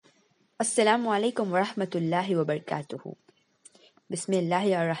السلام علیکم ورحمۃ اللہ وبرکاتہ۔ بسم اللہ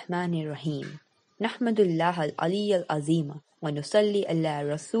الرحمن الرحیم۔ نحمد اللہ العلی العظیم ونصلی علی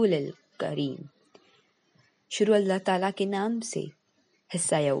رسول الکریم۔ شروع اللہ تعالیٰ کے نام سے۔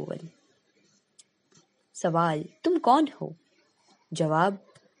 حصہ اول۔ سوال: تم کون ہو؟ جواب: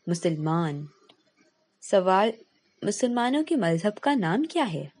 مسلمان۔ سوال: مسلمانوں کے مذہب کا نام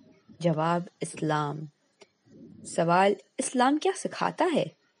کیا ہے؟ جواب: اسلام۔ سوال: اسلام کیا سکھاتا ہے؟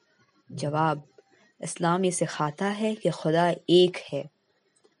 جواب: اسلام یہ سکھاتا ہے کہ خدا ایک ہے،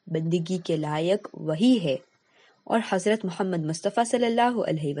 بندگی کے لائق وہی ہے، اور حضرت محمد مصطفیٰ صلی اللہ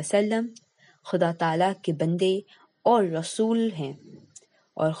علیہ وسلم خدا تعالیٰ کے بندے اور رسول ہیں،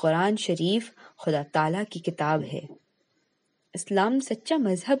 اور قرآن شریف خدا تعالیٰ کی کتاب ہے۔ اسلام سچا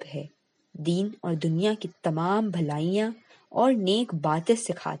مذہب ہے، دین اور دنیا کی تمام بھلائیاں اور نیک باتیں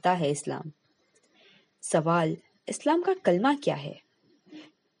سکھاتا ہے اسلام۔ سوال: اسلام کا کلمہ کیا ہے؟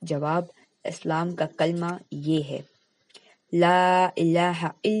 جواب: اسلام کا کلمہ یہ ہے: لا الہ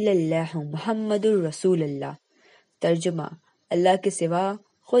الا اللہ محمد الرسول اللہ۔ ترجمہ: اللہ کے سوا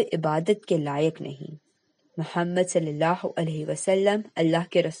کوئی عبادت کے لائق نہیں، محمد صلی اللہ علیہ وسلم اللہ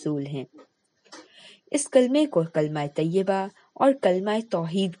کے رسول ہیں۔ اس کلمے کو کلمہ طیبہ اور کلمہ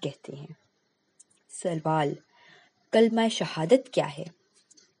توحید کہتے ہیں۔ سوال: کلمہ شہادت کیا ہے؟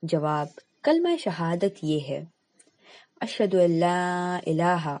 جواب: کلمہ شہادت یہ ہے: اشہد ان لا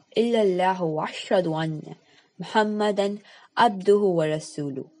الہ الا اللہ واشہد ان محمدًا عبدہ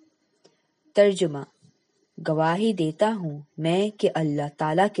ورسولہ۔ ترجمہ: گواہی دیتا ہوں میں کہ اللہ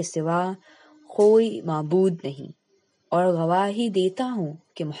تعالیٰ کے سوا کوئی معبود نہیں، اور گواہی دیتا ہوں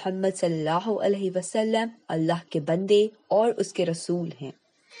کہ محمد صلی اللہ علیہ وسلم اللہ کے بندے اور اس کے رسول ہیں۔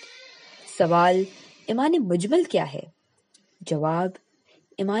 سوال: ایمان مجمل کیا ہے؟ جواب: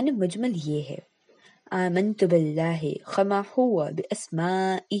 ایمان مجمل یہ ہے: آمنت باللہ کما ہوا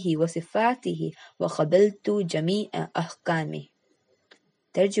باسمائہ وصفاتہ وقبلت جمیع احکامہ۔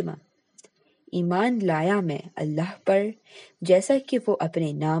 ترجمہ: ایمان لایا میں اللہ پر جیسا کہ وہ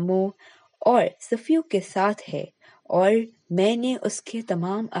اپنے ناموں اور صفیوں کے ساتھ ہے، اور میں نے اس کے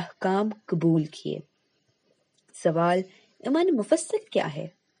تمام احکام قبول کیے۔ سوال: ایمان مفصل کیا ہے؟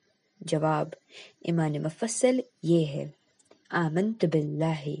 جواب: ایمان مفصل یہ ہے: آمنت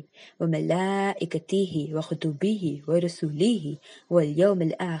باللہ وملائکتہ وکتبہ ورسلہ والیوم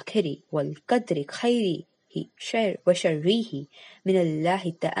الآخر والقدر خیرہ وشرہ من اللہ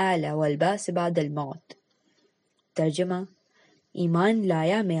تعالی والبعث بعد الموت۔ ترجمہ: ایمان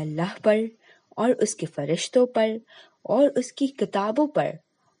لایا میں اللہ پر اور اس کے فرشتوں پر اور اس کی کتابوں پر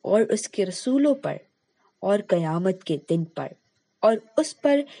اور اس کے رسولوں پر اور قیامت کے دن پر، اور اس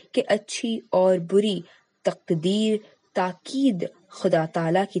پر کہ اچھی اور بری تقدیر تاکید خدا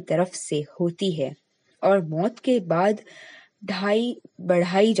تعالیٰ کی طرف سے ہوتی ہے اور موت کے بعد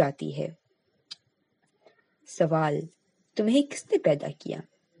بڑھائی جاتی ہے۔ سوال: تمہیں کس نے پیدا کیا؟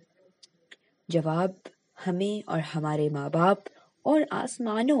 جواب: ہمیں اور ہمارے ماں باپ اور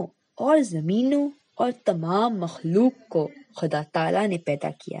آسمانوں اور زمینوں اور تمام مخلوق کو خدا تعالیٰ نے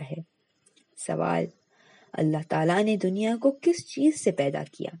پیدا کیا ہے۔ سوال: اللہ تعالیٰ نے دنیا کو کس چیز سے پیدا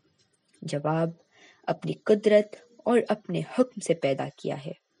کیا؟ جواب: اپنی قدرت اور اپنے حکم سے پیدا کیا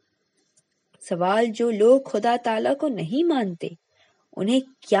ہے۔ سوال: جو لوگ خدا تعالیٰ کو نہیں مانتے انہیں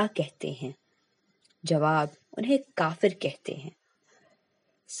کیا کہتے ہیں؟ جواب: انہیں کافر کہتے ہیں۔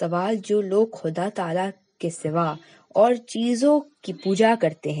 سوال: جو لوگ خدا تعالیٰ کے سوا اور چیزوں کی پوجا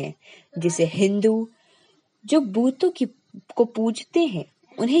کرتے ہیں، جیسے ہندو جو بتوں کو پوجتے ہیں،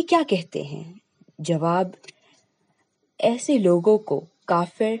 انہیں کیا کہتے ہیں؟ جواب: ایسے لوگوں کو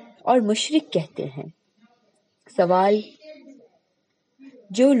کافر اور مشرک کہتے ہیں۔ سوال: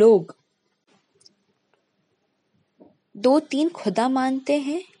 جو لوگ 2-3 خدا مانتے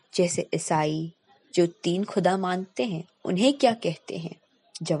ہیں، جیسے عیسائی جو 3 خدا مانتے ہیں، انہیں کیا کہتے ہیں؟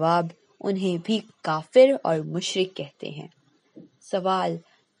 جواب: انہیں بھی کافر اور مشرک کہتے ہیں۔ سوال: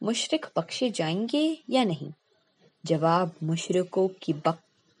 مشرک بخشے جائیں گے یا نہیں؟ جواب: مشرکوں کی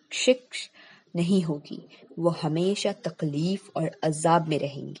بخشش نہیں ہوگی، وہ ہمیشہ تکلیف اور عذاب میں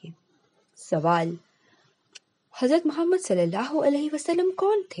رہیں گے۔ سوال: حضرت محمد صلی اللہ علیہ وسلم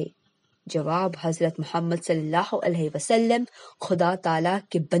کون تھے؟ جواب: حضرت محمد صلی اللہ علیہ وسلم خدا تعالیٰ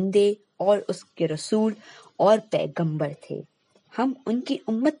کے بندے اور اس کے رسول اور پیغمبر تھے، ہم ان کی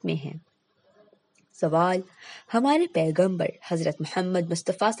امت میں ہیں۔ سوال: ہمارے پیغمبر حضرت محمد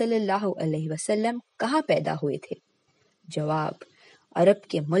مصطفیٰ صلی اللہ علیہ وسلم کہاں پیدا ہوئے تھے؟ جواب: عرب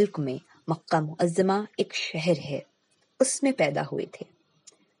کے ملک میں مکہ معظمہ ایک شہر ہے، اس میں پیدا ہوئے تھے۔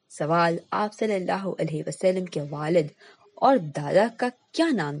 سوال: آپ صلی اللہ علیہ وسلم کے والد اور دادا کا کیا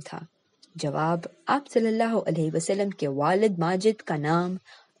نام تھا؟ جواب: آپ صلی اللہ علیہ وسلم کے والد ماجد کا نام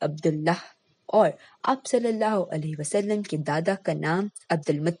عبداللہ اور آپ صلی اللہ علیہ وسلم کے دادا کا نام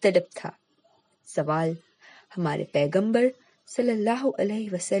عبدالمطلب تھا۔ سوال: ہمارے پیغمبر صلی اللہ علیہ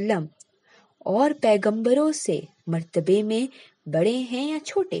وسلم اور پیغمبروں سے مرتبے میں بڑے ہیں یا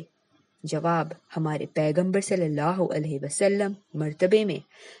چھوٹے؟ جواب: ہمارے پیغمبر صلی اللہ علیہ وسلم مرتبے میں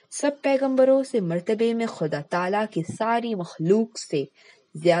سب پیغمبروں سے مرتبے میں خدا تعالیٰ کی ساری مخلوق سے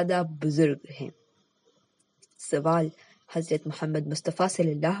زیادہ بزرگ ہیں۔ سوال: حضرت محمد مصطفیٰ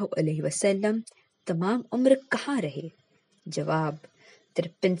صلی اللہ علیہ وسلم تمام عمر کہاں رہے؟ جواب: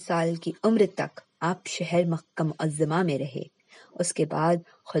 53 سال کی عمر تک آپ شہر مکہ معظمہ میں رہے۔ اس کے بعد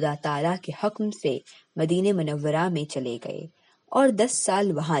خدا تعالیٰ کے حکم سے مدینہ منورہ میں چلے گئے اور 10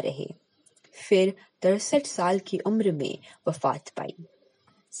 سال وہاں رہے، پھر 63 سال کی عمر میں وفات پائی۔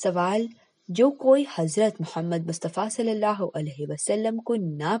 سوال: جو کوئی حضرت محمد مصطفیٰ صلی اللہ علیہ وسلم کو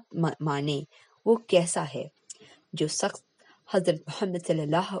نہ مانے وہ کیسا ہے؟ جو شخص حضرت محمد صلی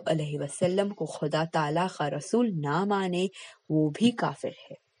اللہ علیہ وسلم کو خدا تعالیٰ کا رسول نہ مانے وہ بھی کافر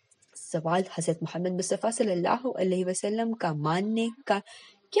ہے۔ سوال: حضرت محمد مصطفیٰ صلی اللہ علیہ وسلم کا ماننے کا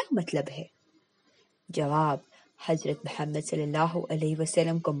کیا مطلب ہے؟ جواب: حضرت محمد صلی اللہ علیہ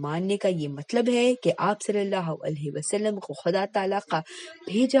وسلم کو ماننے کا یہ مطلب ہے کہ آپ صلی اللہ علیہ وسلم کو خدا تعالیٰ کا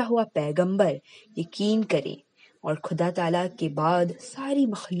بھیجا ہوا پیغمبر یقین کریں اور خدا تعالیٰ کے بعد ساری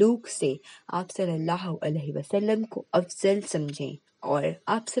مخلوق سے آپ صلی اللہ علیہ وسلم کو افضل سمجھیں اور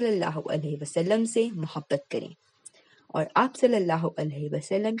آپ صلی اللہ علیہ وسلم سے محبت کریں اور آپ صلی اللہ علیہ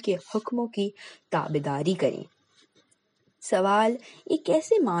وسلم کے حکموں کی تابعداری کریں۔ سوال: یہ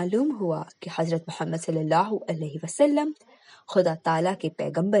کیسے معلوم ہوا کہ حضرت محمد صلی اللہ علیہ وسلم خدا تعالیٰ کے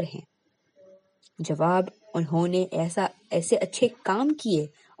پیغمبر ہیں؟ جواب: انہوں نے ایسے اچھے کام کیے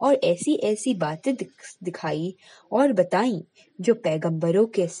اور ایسی باتیں دکھائی اور بتائیں جو پیغمبروں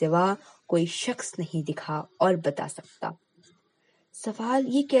کے سوا کوئی شخص نہیں دکھا اور بتا سکتا۔ سوال: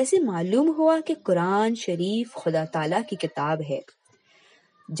 یہ کیسے معلوم ہوا کہ قرآن شریف خدا تعالیٰ کی کتاب ہے؟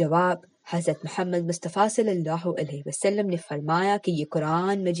 جواب: حضرت محمد مصطفیٰ صلی اللہ علیہ وسلم نے فرمایا کہ یہ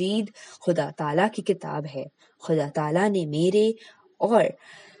قرآن مجید خدا تعالیٰ کی کتاب ہے، خدا تعالیٰ نے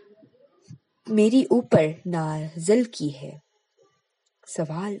میری اوپر نازل کی ہے۔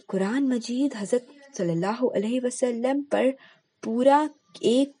 سوال: قرآن مجید حضرت صلی اللہ علیہ وسلم پر پورا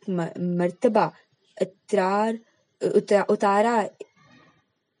ایک مرتبہ اتارا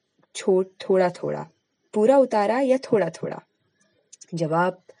تھوڑا تھوڑا؟ پورا اتارا یا تھوڑا تھوڑا؟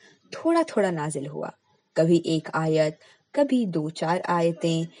 جواب: تھوڑا تھوڑا نازل ہوا، کبھی ایک آیت، کبھی 2-4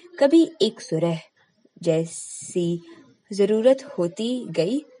 آیتیں، کبھی ایک سورہ، جیسی ضرورت ہوتی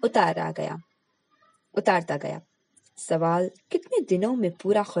گئی اتارتا گیا۔ سوال: کتنے دنوں میں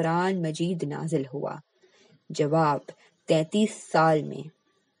پورا قرآن مجید نازل ہوا؟ جواب: 33 سال میں۔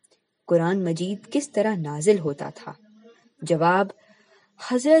 قرآن مجید کس طرح نازل ہوتا تھا؟ جواب: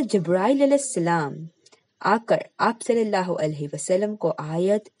 حضرت جبرائیل علیہ السلام آ کر آپ صلی اللہ علیہ وسلم کو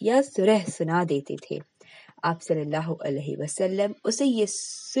آیت یا سورہ سنا دیتے تھے، آپ صلی اللہ علیہ وسلم اسے یہ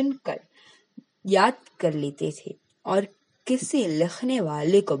سن کر یاد کر لیتے تھے اور کسی لکھنے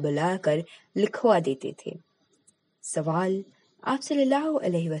والے کو بلا کر لکھوا دیتے تھے۔ سوال: آپ صلی اللہ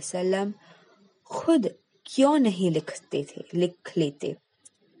علیہ وسلم خود کیوں نہیں لکھ لیتے؟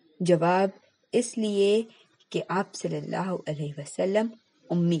 جواب: اس لیے کہ آپ صلی اللہ علیہ وسلم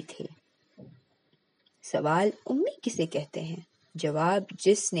امی تھے۔ سوال: امی کسے کہتے ہیں؟ جواب: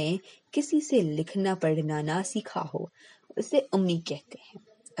 جس نے کسی سے لکھنا پڑھنا نہ سیکھا ہو اسے امی کہتے ہیں۔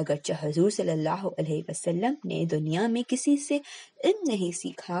 اگرچہ حضور صلی اللہ علیہ وسلم نے دنیا میں کسی سے علم نہیں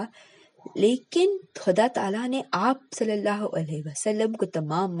سیکھا، لیکن خدا تعالیٰ نے آپ صلی اللہ علیہ وسلم کو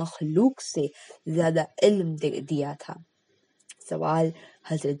تمام مخلوق سے زیادہ علم دیا تھا۔ سوال: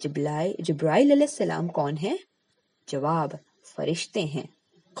 حضرت جبرائیل علیہ السلام کون ہے؟ جواب: فرشتے ہیں،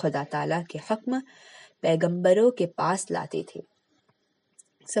 خدا تعالیٰ کے حکم پیغمبروں کے پاس لاتے تھے۔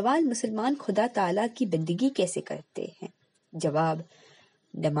 سوال: مسلمان خدا تعالیٰ کی بندگی کیسے کرتے ہیں؟ جواب: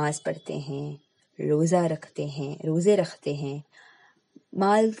 نماز پڑھتے ہیں، روزے رکھتے ہیں،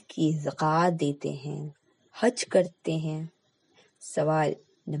 مال کی زکوٰۃ دیتے ہیں، حج کرتے ہیں۔ سوال: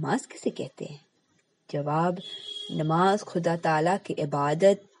 نماز کسے کہتے ہیں؟ جواب: نماز خدا تعالیٰ کی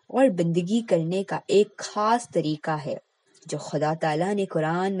عبادت اور بندگی کرنے کا ایک خاص طریقہ ہے جو خدا تعالیٰ نے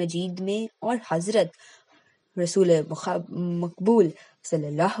قرآن مجید میں اور حضرت رسول مقبول صلی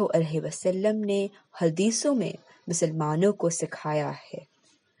اللہ علیہ وسلم نے حدیثوں میں مسلمانوں کو سکھایا ہے۔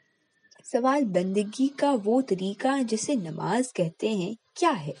 سوال: بندگی کا وہ طریقہ جسے نماز کہتے ہیں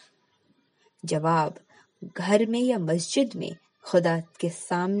کیا ہے؟ جواب: گھر میں یا مسجد میں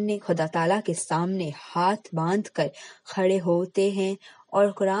خدا تعالیٰ کے سامنے ہاتھ باندھ کر کھڑے ہوتے ہیں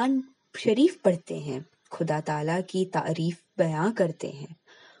اور قرآن شریف پڑھتے ہیں، خدا تعالیٰ کی تعریف بیان کرتے ہیں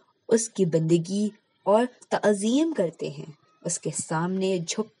اس کی بندگی اور تعظیم کرتے ہیں، اس کے سامنے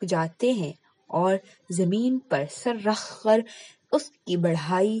جھک جاتے ہیں اور زمین پر سر رکھ کر اس کی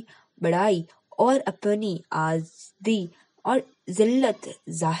بڑائی اور اپنی عاجزی اور ذلت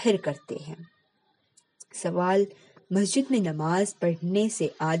ظاہر کرتے ہیں۔ سوال: مسجد میں نماز پڑھنے سے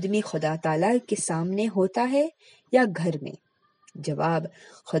آدمی خدا تعالیٰ کے سامنے ہوتا ہے یا گھر میں؟ جواب: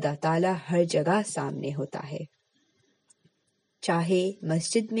 خدا تعالیٰ ہر جگہ سامنے ہوتا ہے، چاہے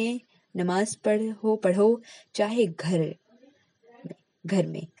مسجد میں نماز پڑھو چاہے گھر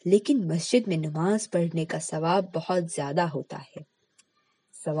میں، لیکن مسجد میں نماز پڑھنے کا ثواب بہت زیادہ ہوتا ہے۔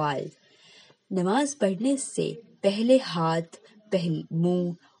 سوال: نماز پڑھنے سے پہلے ہاتھ،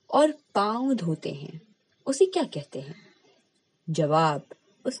 منہ اور پاؤں دھوتے ہیں، اسے کیا کہتے ہیں؟ جواب: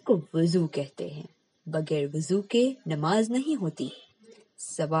 اس کو وضو کہتے ہیں، بغیر وضو کے نماز نہیں ہوتی۔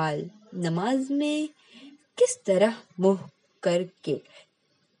 سوال: نماز میں کس طرح منہ کر کے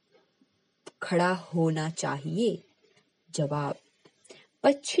کھڑا ہونا چاہیے؟ جواب: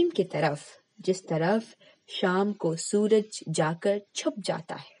 پچھم کی طرف، جس طرف شام کو سورج جا کر چھپ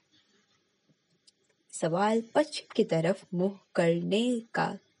جاتا ہے۔ سوال: پچھم کی طرف منہ کرنے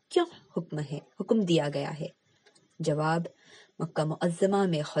کا کیوں حکم دیا گیا ہے؟ جواب: مکہ معظمہ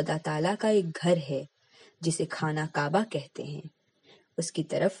میں خدا تعالیٰ کا ایک گھر ہے جسے خانہ کعبہ کہتے ہیں، اس کی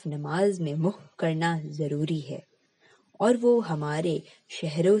طرف نماز میں منہ کرنا ضروری ہے، اور وہ ہمارے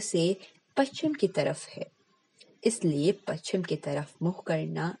شہروں سے پچھم کی طرف ہے، اس لیے پچھم کی طرف منہ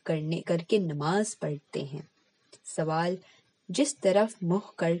کر کے نماز پڑھتے ہیں۔ سوال: جس طرف منہ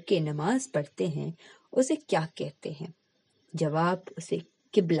کر کے نماز پڑھتے ہیں اسے کیا کہتے ہیں؟ جواب: اسے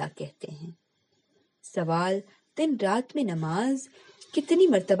قبلہ کہتے ہیں۔ سوال: دن رات میں نماز کتنی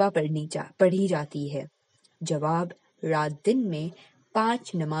مرتبہ پڑھی جاتی ہے؟ جواب: رات دن میں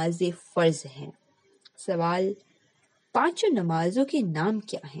 5 نمازیں فرض ہیں۔ سوال: 5 نمازوں کے نام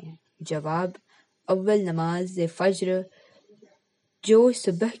کیا ہیں؟ جواب: اول نماز فجر جو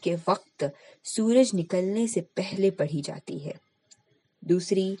صبح کے وقت سورج نکلنے سے پہلے پڑھی جاتی ہے،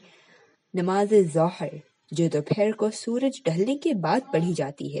 دوسری نماز ظہر جو دوپہر کو سورج ڈھلنے کے بعد پڑھی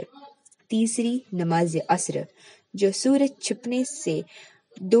جاتی ہے، تیسری نماز عصر جو سورج چھپنے سے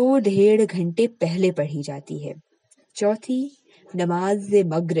 2.5 گھنٹے پہلے پڑھی جاتی ہے، چوتھی نماز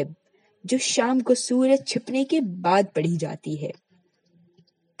مغرب جو شام کو سورج چھپنے کے بعد پڑھی جاتی ہے،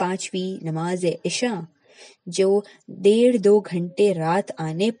 پانچویں نماز عشاء جو 1.5-2 گھنٹے رات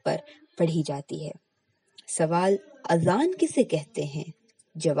آنے پر پڑھی جاتی ہے۔ سوال: اذان کسے کہتے ہیں؟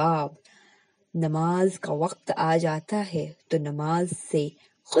 جواب: نماز کا وقت آ جاتا ہے تو نماز سے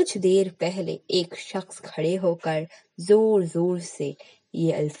کچھ دیر پہلے ایک شخص کھڑے ہو کر زور زور سے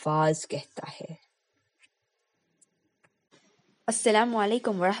یہ الفاظ کہتا ہے۔ السلام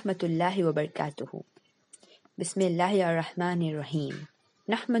علیکم ورحمۃ اللہ وبرکاتہ۔ بسم اللہ الرحمن الرحیم،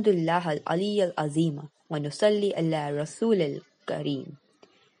 نحمد اللہ العلی العظیم ونصلی علی رسول الکریم۔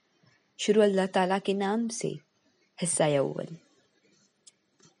 شروع اللہ تعالیٰ کے نام سے۔ حصہ اول۔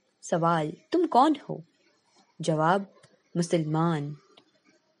 سوال: تم کون ہو؟ جواب: مسلمان۔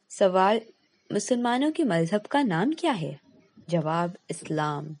 سوال: مسلمانوں کے مذہب کا نام کیا ہے؟ جواب: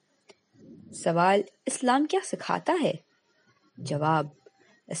 اسلام۔ سوال: اسلام کیا سکھاتا ہے؟ جواب: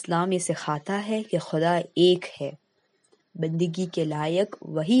 اسلام یہ سکھاتا ہے کہ خدا ایک ہے، بندگی کے لائق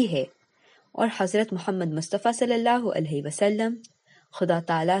وہی ہے، اور حضرت محمد مصطفیٰ صلی اللہ علیہ وسلم خدا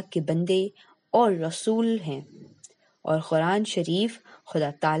تعالیٰ کے بندے اور رسول ہیں، اور قرآن شریف خدا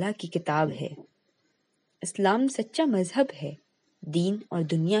تعالیٰ کی کتاب ہے۔ اسلام سچا مذہب ہے، دین اور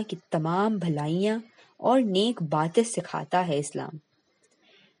دنیا کی تمام بھلائیاں اور نیک باتیں سکھاتا ہے اسلام۔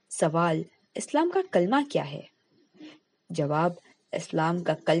 سوال: اسلام کا کلمہ کیا ہے؟ جواب: اسلام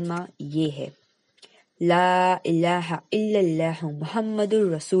کا کلمہ یہ ہے: لا الہ الا اللہ محمد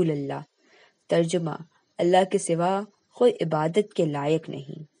الرسول اللہ۔ ترجمہ: اللہ کے سوا کوئی عبادت کے لائق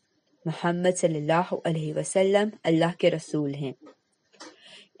نہیں، محمد صلی اللہ علیہ وسلم اللہ کے رسول ہیں۔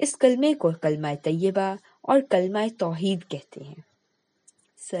 اس کلمے کو کلمہ طیبہ اور کلمہ توحید کہتے ہیں۔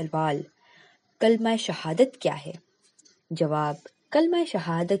 سوال: کلمہ شہادت کیا ہے؟ جواب: کلمہ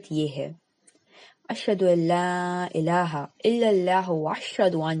شہادت یہ ہے: اشہد ان لا الہ الا اللہ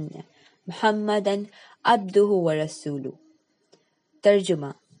واشہد ان محمدً عبدہ ورسولہ۔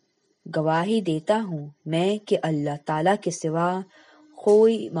 ترجمہ: گواہی دیتا ہوں میں کہ اللہ تعالیٰ کے سوا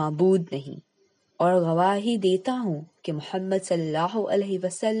کوئی معبود نہیں، اور گواہی دیتا ہوں کہ محمد صلی اللہ علیہ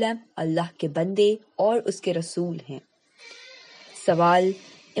وسلم اللہ کے بندے اور اس کے رسول ہیں۔ سوال: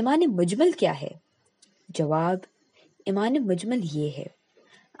 ایمان مجمل کیا ہے؟ جواب: ایمان مجمل یہ ہے: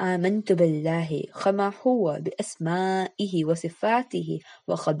 آمنت باللہ کما ہوا باسمائہ وصفاتہ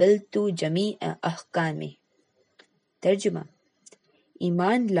وقبلت جمیع احکامہ۔ ترجمہ: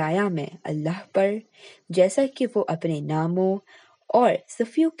 ایمان لایا میں اللہ پر جیسا کہ وہ اپنے ناموں اور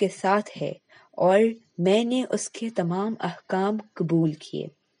صفیوں کے ساتھ ہے، اور میں نے اس کے تمام احکام قبول کیے۔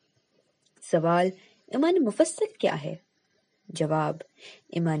 سوال: ایمان مفصل کیا ہے؟ جواب: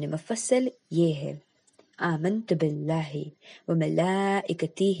 ایمان مفصل یہ ہے: آمنت باللہ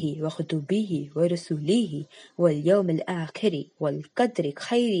وملائکتہ وکتبہ ورسلہ والیوم الآخر والقدر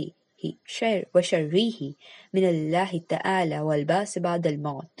خیرہ وشرہ من اللہ تعالی والبعث بعد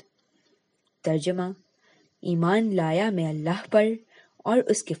الموت۔ ترجمہ: ایمان لایا میں اللہ پر اور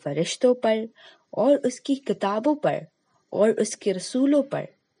اس کے فرشتوں پر اور اس کی کتابوں پر اور اس کے رسولوں پر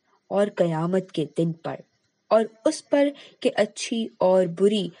اور قیامت کے دن پر، اور اس پر کہ اچھی اور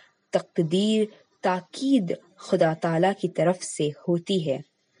بری تقدیر تاکید خدا تعالیٰ کی طرف سے ہوتی ہے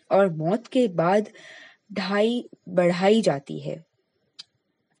اور موت کے بعد بڑھائی جاتی ہے۔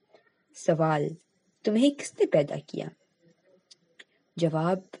 سوال: تمہیں کس نے پیدا کیا؟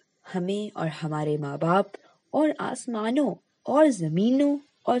 جواب: ہمیں اور ہمارے ماں باپ اور آسمانوں اور زمینوں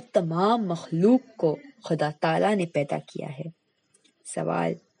اور تمام مخلوق کو خدا تعالیٰ نے پیدا کیا ہے۔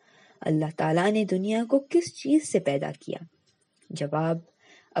 سوال: اللہ تعالیٰ نے دنیا کو کس چیز سے پیدا کیا؟ جواب: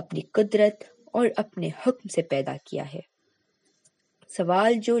 اپنی قدرت اور اپنے حکم سے پیدا کیا ہے۔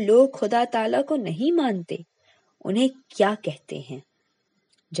 سوال: جو لوگ خدا تعالیٰ کو نہیں مانتے انہیں کیا کہتے ہیں؟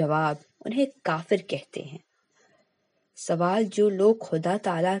 جواب: انہیں کافر کہتے ہیں۔ سوال: جو لوگ خدا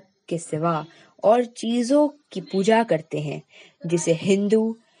تعالیٰ کے سوا اور چیزوں کی پوجا کرتے ہیں، جیسے ہندو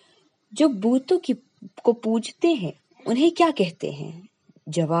جو بتوں کو پوجتے ہیں، انہیں کیا کہتے ہیں؟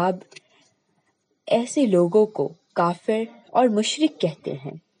 جواب: ایسے لوگوں کو کافر اور مشرک کہتے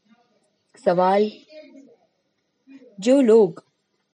ہیں۔ سوال: جو لوگ